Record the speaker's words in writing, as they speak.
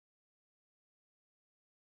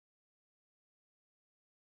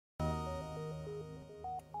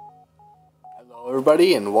Hello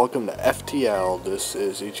everybody and welcome to FTL. This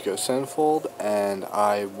is Ichigo Senfold and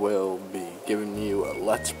I will be giving you a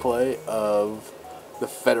let's play of the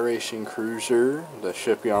Federation Cruiser, the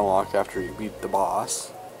ship you unlock after you beat the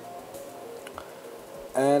boss.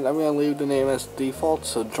 And I'm going to leave the name as default,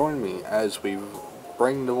 so join me as we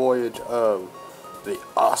bring the voyage of the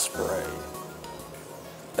Osprey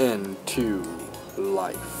into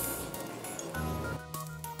life.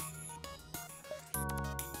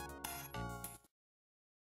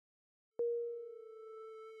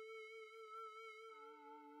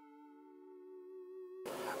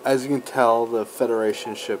 As you can tell, the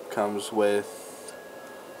Federation ship comes with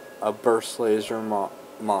a burst laser Mach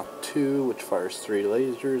 2, which fires 3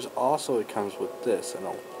 lasers. Also, it comes with this,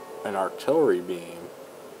 an artillery beam.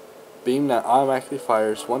 Beam that automatically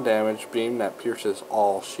fires 1 damage, beam that pierces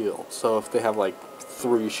all shields. So if they have like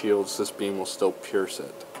 3 shields, this beam will still pierce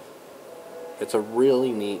it. It's a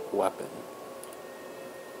really neat weapon.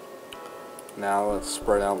 Now let's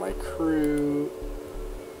spread out my crew.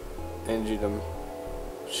 Engie them.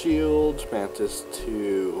 Shields, Mantis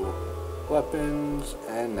to weapons,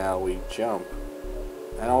 and now we jump.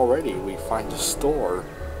 And already we find a store,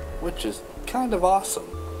 which is kind of awesome.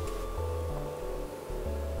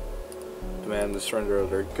 Demand the surrender of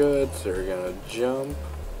their goods, they're gonna jump.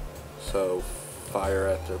 So fire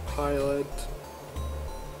at their pilot.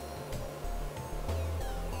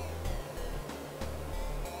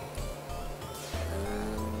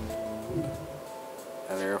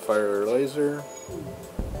 And they're gonna fire their laser.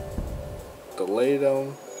 Delayed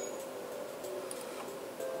them.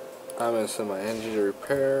 I'm going to send my engine to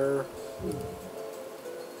repair,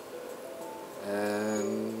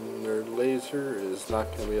 and their laser is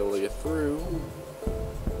not going to be able to get through,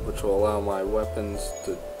 which will allow my weapons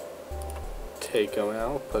to take them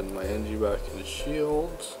out, putting my engine back in the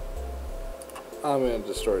shields. I'm going to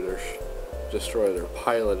destroy their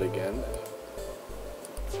pilot again,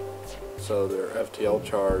 so their FTL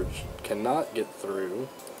charge cannot get through.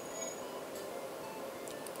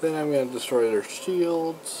 Then I'm going to destroy their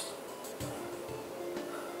shields.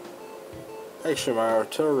 Actually, my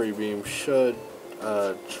artillery beam should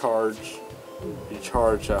be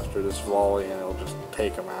charged after this volley, and it'll just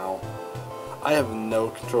take them out. I have no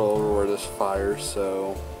control over where this fires,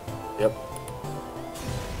 so yep.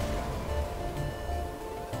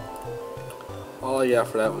 All I got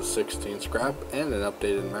for that was 16 scrap and an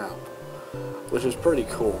updated map, which is pretty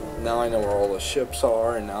cool. Now I know where all the ships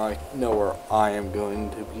are, and now I know where I am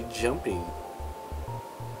going to be jumping.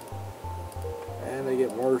 And I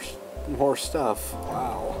get more stuff.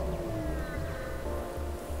 Wow.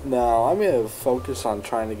 Now I'm going to focus on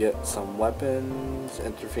trying to get some weapons,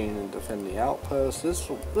 intervene and defend the outpost. This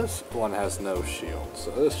one has no shield,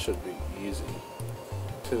 so this should be easy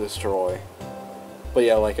to destroy. But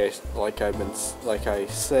yeah, like I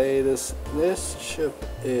say, this ship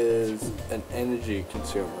is an energy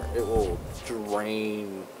consumer. It will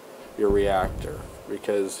drain your reactor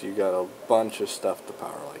because you got a bunch of stuff to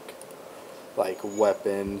power, like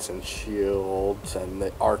weapons and shields and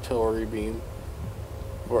the artillery beam.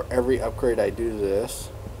 For every upgrade I do to this,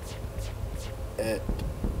 it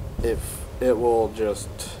will just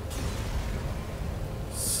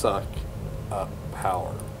suck up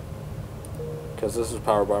power. Because this is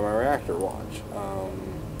powered by my reactor watch.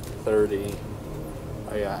 30.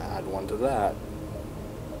 I gotta add 1 to that.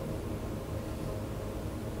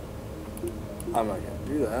 I'm not gonna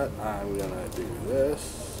do that. I'm gonna do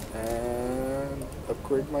this and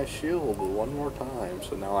upgrade my shield 1 more time.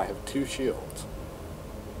 So now I have 2 shields.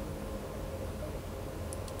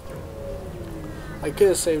 I could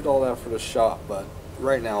have saved all that for the shop, but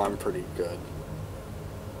right now I'm pretty good.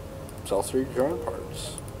 Sell 3 drone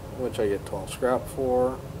parts, which I get 12 scrap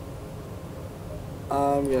for.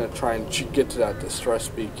 I'm going to try and get to that distress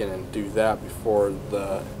beacon and do that before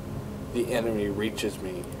the enemy reaches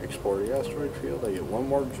me. Explore the asteroid field. I get 1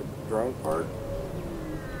 more drone part.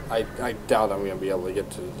 I doubt I'm going to be able to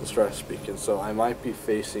get to the distress beacon, so I might be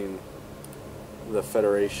facing the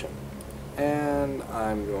Federation. And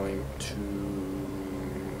I'm going to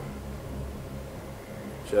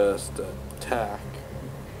just attack.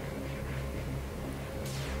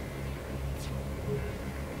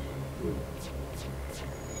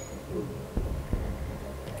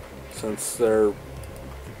 Since their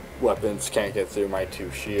weapons can't get through my 2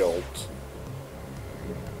 shields.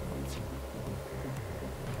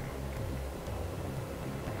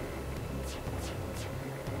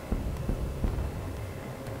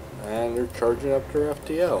 And they're charging up their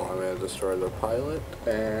FTL. I'm going to destroy their pilot,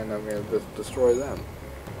 and I'm going to destroy them.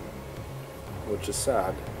 Which is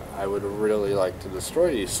sad. I would really like to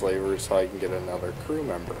destroy these slavers so I can get another crew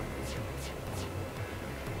member.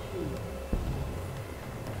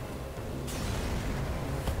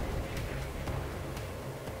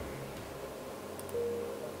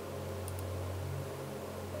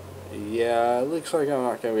 Yeah, it looks like I'm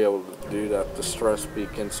not going to be able to do that distress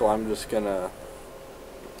beacon, so I'm just gonna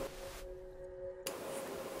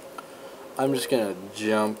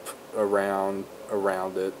jump around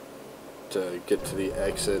it to get to the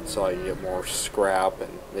exit so I can get more scrap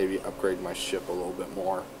and maybe upgrade my ship a little bit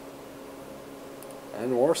more.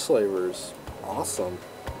 And more slavers. Awesome.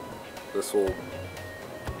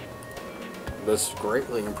 This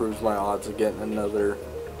greatly improves my odds of getting another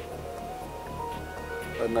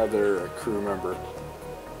crew member.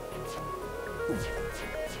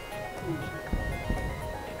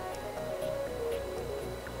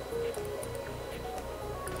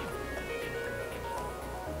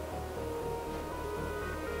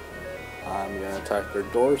 I'm gonna attack their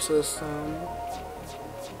door system.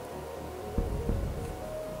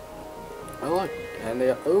 Oh look, and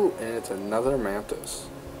and it's another mantis.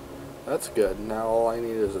 That's good. Now all I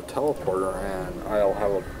need is a teleporter, and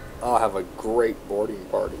I'll have a great boarding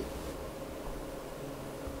party.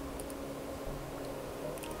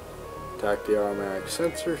 Attack the automatic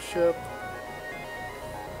sensor ship.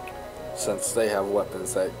 Since they have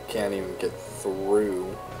weapons that can't even get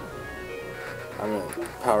through, I'm going to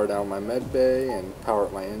power down my med bay and power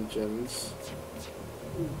up my engines.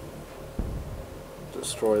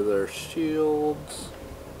 Destroy their shields.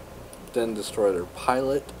 Then destroy their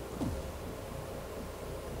pilot.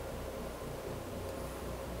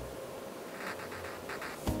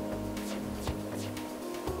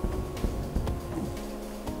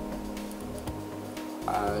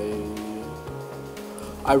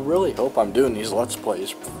 I really hope I'm doing these Let's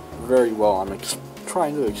Plays very well. I'm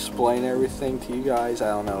trying to explain everything to you guys. I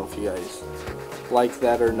don't know if you guys like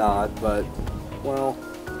that or not, but, well,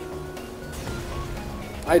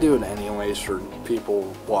 I do it anyways for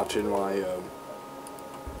people watching my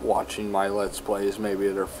Let's Plays. Maybe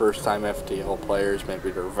they're first time FTL players,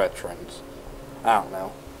 maybe they're veterans. I don't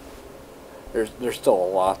know. There's still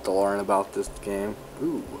a lot to learn about this game.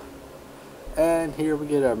 Ooh. And here we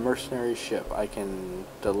get a mercenary ship. I can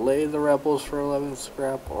delay the rebels for 11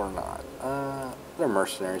 scrap or not. They're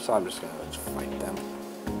mercenaries, so I'm just going to fight them.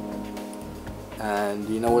 And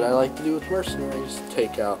you know what I like to do with mercenaries?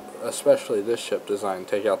 Take out, especially this ship design,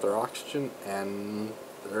 take out their oxygen and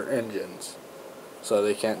their engines. So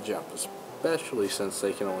they can't jump, especially since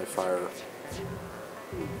they can only fire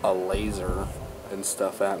a laser and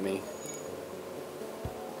stuff at me.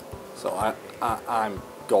 So I'm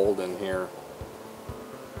golden here.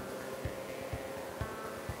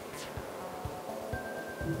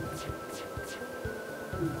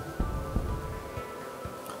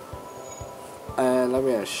 And I'm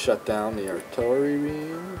going to shut down the artillery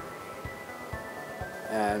beam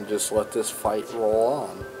and just let this fight roll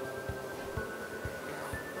on.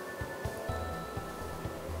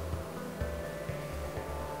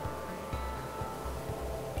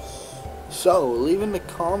 So, leave in the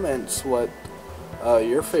comments what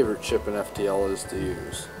your favorite ship in FTL is to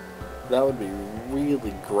use. That would be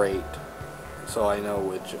really great, so I know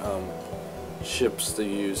which ships to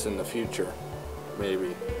use in the future,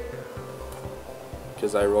 maybe.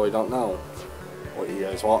 Because I really don't know what you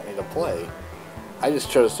guys want me to play. I just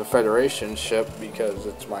chose the Federation ship because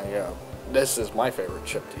it's my, this is my favorite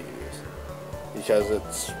ship to use. Because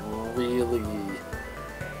it's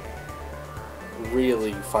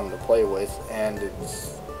really fun to play with, and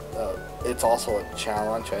it's also a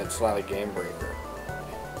challenge, and it's not a game breaker.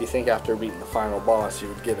 You think after beating the final boss you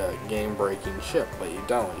would get a game breaking ship, but you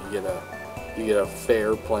don't. You get a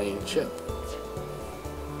fair playing ship.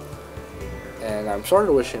 And I'm sort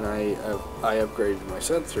of wishing I upgraded my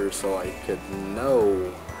sensors so I could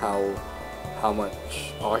know how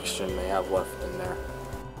much oxygen they have left in there.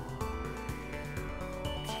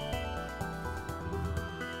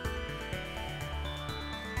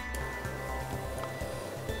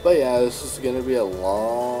 But yeah, this is going to be a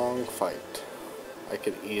long fight. I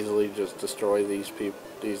could easily just destroy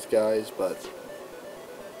these guys, but,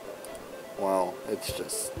 well, it's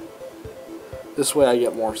just, this way I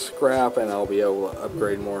get more scrap and I'll be able to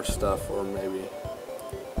upgrade more stuff, or maybe,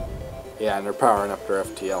 yeah, and they're powering up their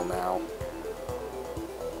FTL now.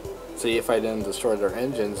 See, if I didn't destroy their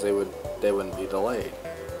engines, they wouldn't be delayed,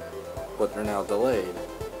 but they're now delayed.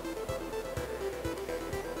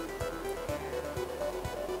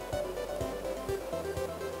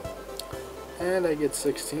 And I get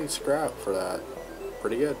 16 scrap for that.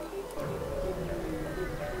 Pretty good.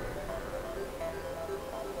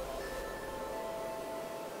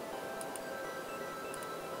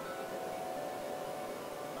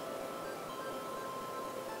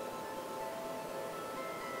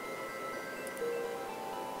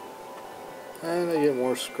 And I get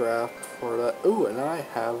more scrap for that. Ooh, and I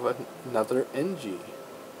have another NG.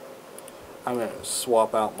 I'm going to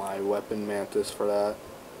swap out my weapon mantis for that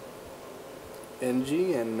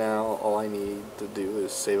NG, and now all I need to do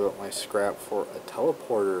is save up my scrap for a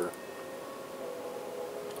teleporter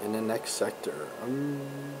in the next sector.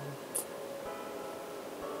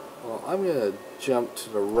 Well, I'm going to jump to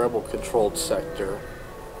the rebel controlled sector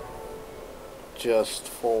just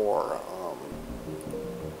for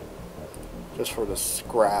the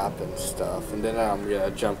scrap and stuff, and then I'm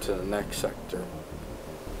going to jump to the next sector.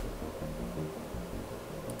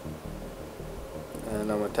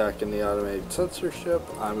 And I'm attacking the automated sensor ship.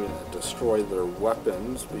 I'm going to destroy their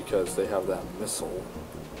weapons because they have that missile,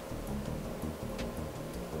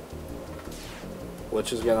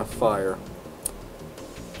 which is going to fire.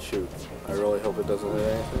 Shoot. I really hope it doesn't hit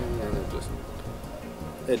anything, and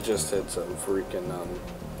it just hits a freaking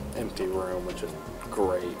empty room, which is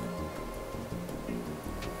great.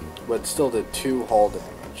 But still did 2 hull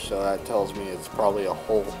damage, so that tells me it's probably a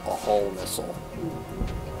hull missile.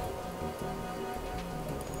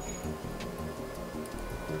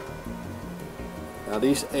 Now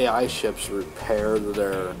these AI ships repair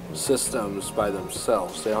their systems by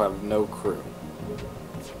themselves. They have no crew.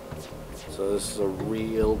 So this is a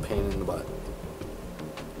real pain in the butt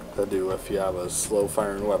to do if you have a slow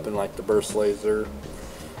firing weapon like the burst laser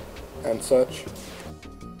and such.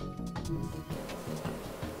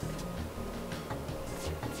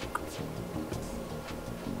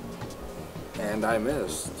 And I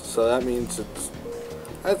missed. So that means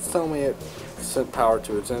that's telling me it sent power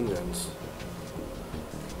to its engines.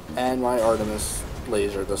 And my Artemis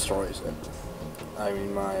laser destroys it. I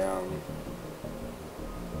mean my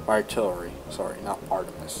artillery. Sorry, not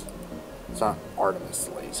Artemis. It's not Artemis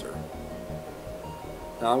laser.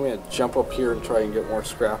 Now I'm going to jump up here and try and get more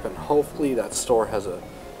scrap, and hopefully that store has a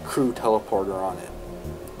crew teleporter on it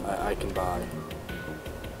I can buy.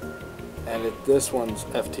 And this one's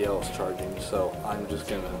FTL is charging, so I'm just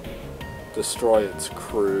going to destroy its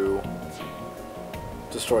crew,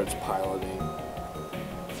 destroy its piloting.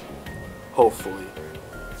 Hopefully.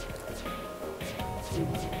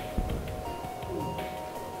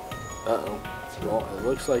 Uh-oh. Well, it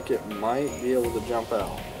looks like it might be able to jump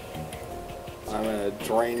out. I'm going to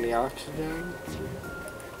drain the oxygen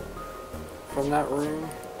from that room.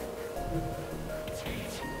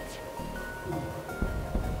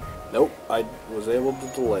 Nope, I was able to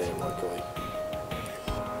delay it, luckily.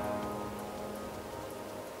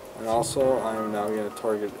 And also, I'm now going to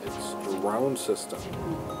target its drone system.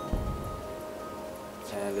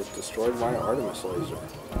 And it destroyed my Artemis laser.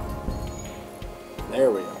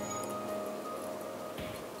 There we go.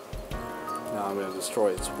 Now I'm going to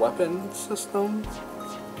destroy its weapon system.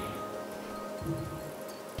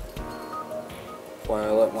 While I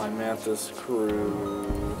let my Mantis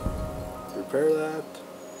crew repair that.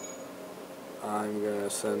 I'm going to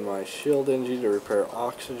send my shield engine to repair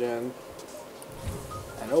oxygen.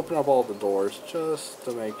 And open up all the doors just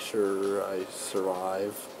to make sure I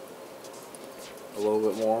survive a little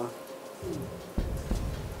bit more.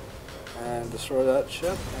 And destroy that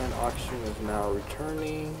ship, and oxygen is now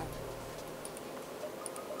returning.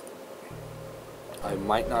 I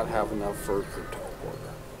might not have enough for a crew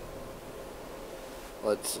teleporter.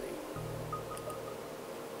 Let's see.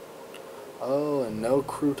 Oh, and no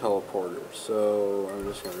crew teleporter, so I'm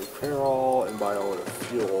just going to repair all and buy all the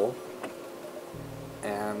fuel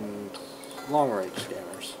and long range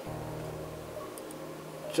scanners.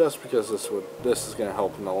 Just because this is going to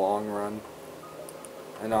help in the long run.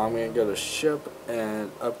 And now I'm going to go to ship and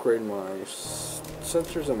upgrade my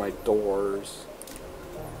sensors and my doors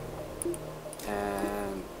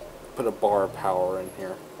and put a bar of power in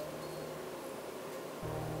here.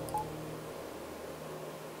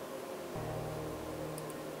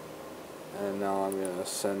 And now I'm going to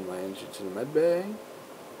send my engine to the med bay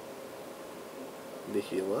to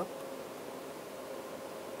heal up.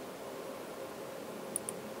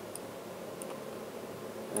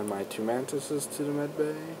 And my 2 mantises to the med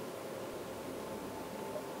bay.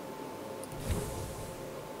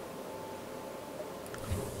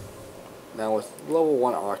 Now with level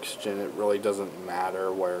 1 oxygen, it really doesn't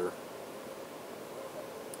matter where,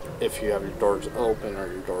 if you have your doors open or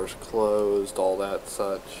your doors closed, all that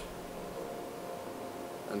such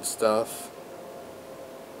and stuff.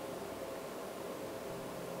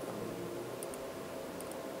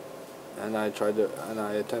 And I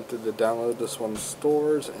attempted to download this one's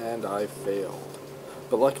stores, and I failed.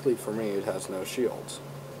 But luckily for me, it has no shields.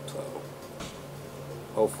 So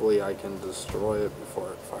hopefully I can destroy it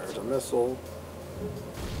before it fires a missile.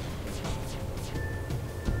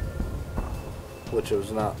 Which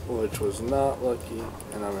was not lucky.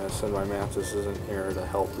 And I'm going to send my mantises in here to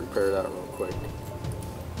help repair that real quick.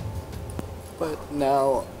 But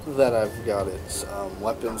now that I've got its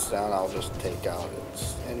weapons down, I'll just take out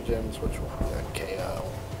its engines, which will be a KO,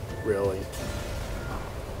 really.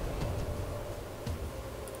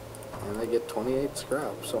 And I get 28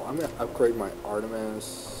 scrap. So I'm going to upgrade my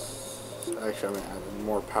Artemis. Actually, I'm going to add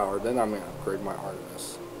more power. Then I'm going to upgrade my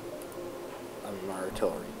Artemis. I mean, my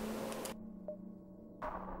artillery.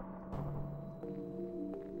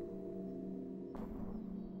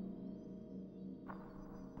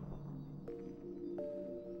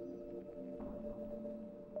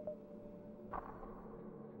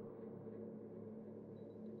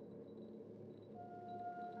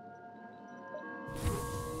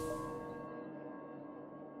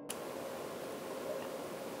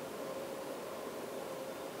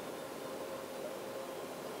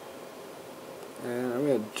 And I'm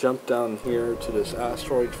going to jump down here to this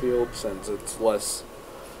asteroid field since it's less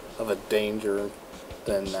of a danger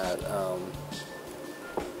than that. Oh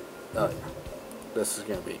yeah, this is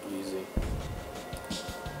going to be easy.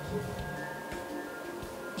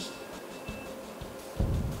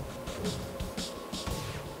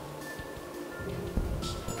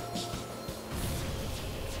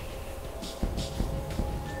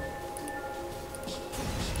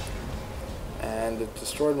 And it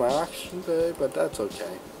destroyed my oxygen bay, but that's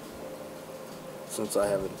okay. Since I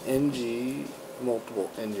have an NG, multiple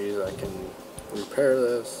NGs, I can repair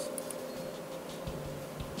this.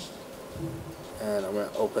 And I'm going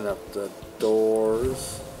to open up the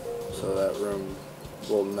doors so that room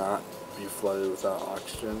will not be flooded without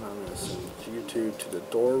oxygen. I'm going to send you two to the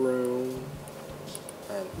door room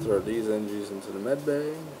and throw these NGs into the med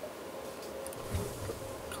bay.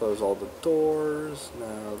 Close all the doors.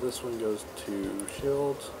 Now this one goes to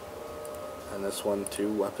shields and this one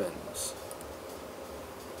to weapons.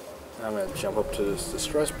 Now I'm going to jump up to this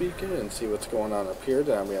distress beacon and see what's going on up here.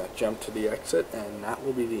 Then I'm going to jump to the exit, and that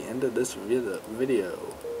will be the end of this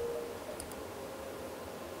video.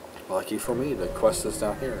 Lucky for me, the quest is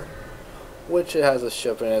down here, which it has a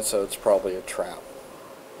ship in it, so it's probably a trap.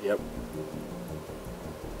 Yep.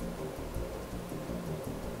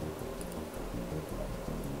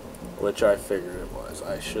 Which I figured it was.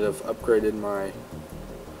 I should have upgraded my...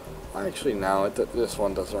 Actually, now this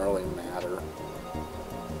one doesn't really matter.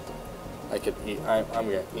 I'm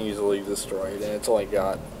gonna easily destroy it, and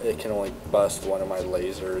it can only bust one of my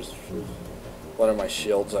lasers, one of my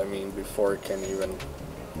shields, I mean, before it can even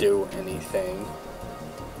do anything.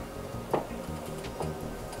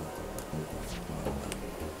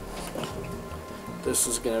 This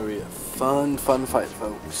is gonna be a fun fight,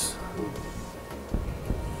 folks.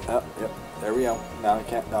 Oh, yep, there we go. Now I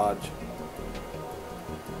can't dodge.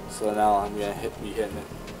 So now I'm gonna be hitting it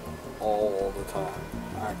all the time.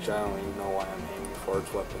 Actually, I don't even know why I'm aiming for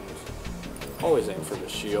its weapons. Always aim for the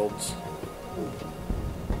shields.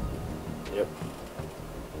 Yep.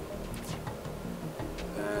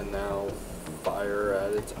 And now fire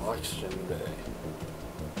at its oxygen bay.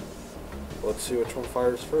 Let's see which one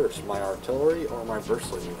fires first, my artillery or my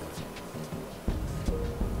burst laser.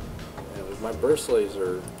 And with my burst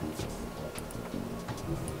laser,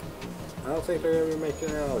 I don't think they're going to be making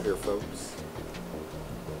it out here, folks.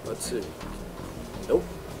 Let's see. Nope.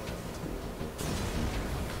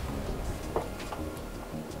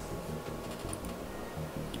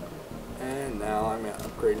 And now I'm going to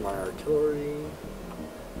upgrade my artillery.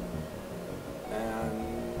 And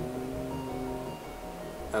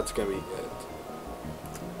that's going to be it.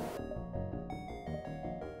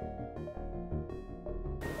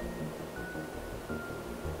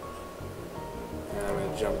 And I'm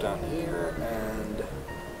going to jump down here and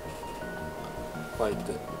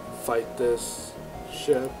fight this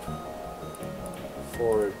ship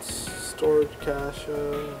for its storage cache.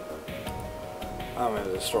 I'm going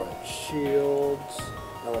to destroy its shields.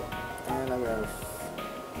 And I'm going to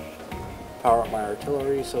power up my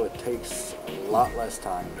artillery so it takes a lot less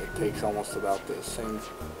time. It takes almost about the same.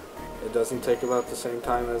 It doesn't take about the same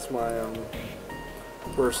time as my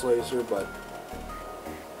burst laser, but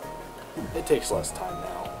it takes less time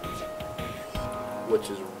now, which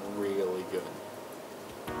is really good.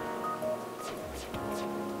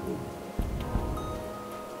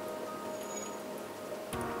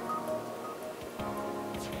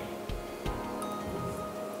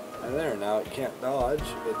 And there, now it can't dodge.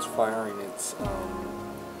 It's firing its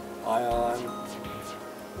ion,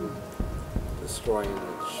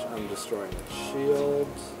 I'm destroying its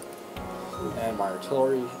shields, and my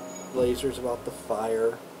artillery laser's about to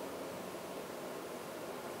fire,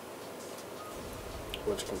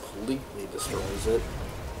 which completely destroys it.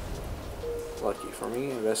 Lucky for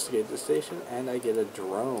me, investigate the station, and I get a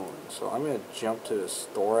drone. So I'm going to jump to the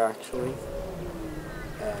store actually,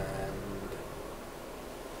 and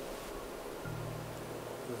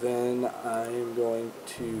Then I'm going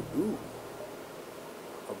to,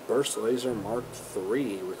 a burst laser Mark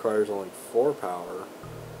III requires only 4 power,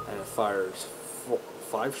 and it fires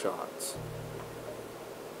 5 shots,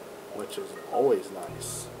 which is always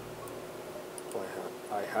nice. So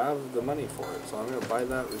I have the money for it, so I'm going to buy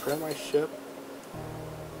that, repair my ship,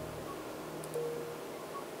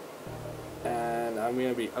 and I'm going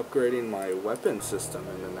to be upgrading my weapon system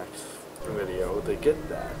in the next video to get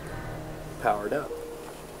that powered up.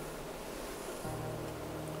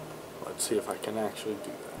 Let's see if I can actually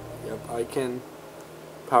do that. Yep, I can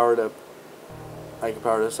power it up. I can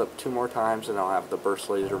power this up 2 more times and I'll have the burst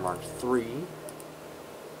laser Mark III.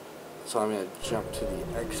 So I'm going to jump to the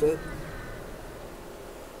exit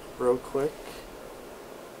real quick.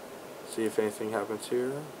 See if anything happens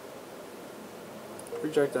here.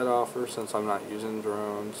 Reject that offer since I'm not using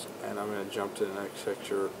drones, and I'm going to jump to the next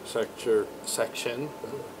section.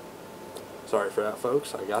 Sorry for that,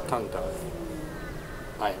 folks. I got tongue-tied.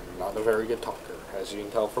 I am not a very good talker, as you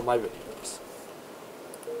can tell from my videos.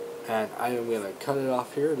 And I am going to cut it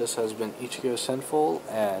off here. This has been Ichigo Sinful,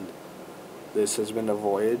 and this has been the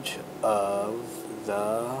voyage of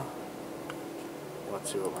the...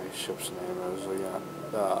 Let's see what my ship's name is again.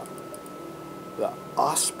 The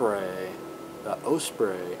Osprey. The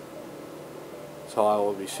Osprey. So I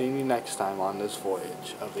will be seeing you next time on this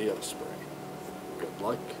voyage of the Osprey. Good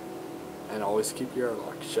luck, and always keep your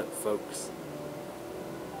luck shut, folks.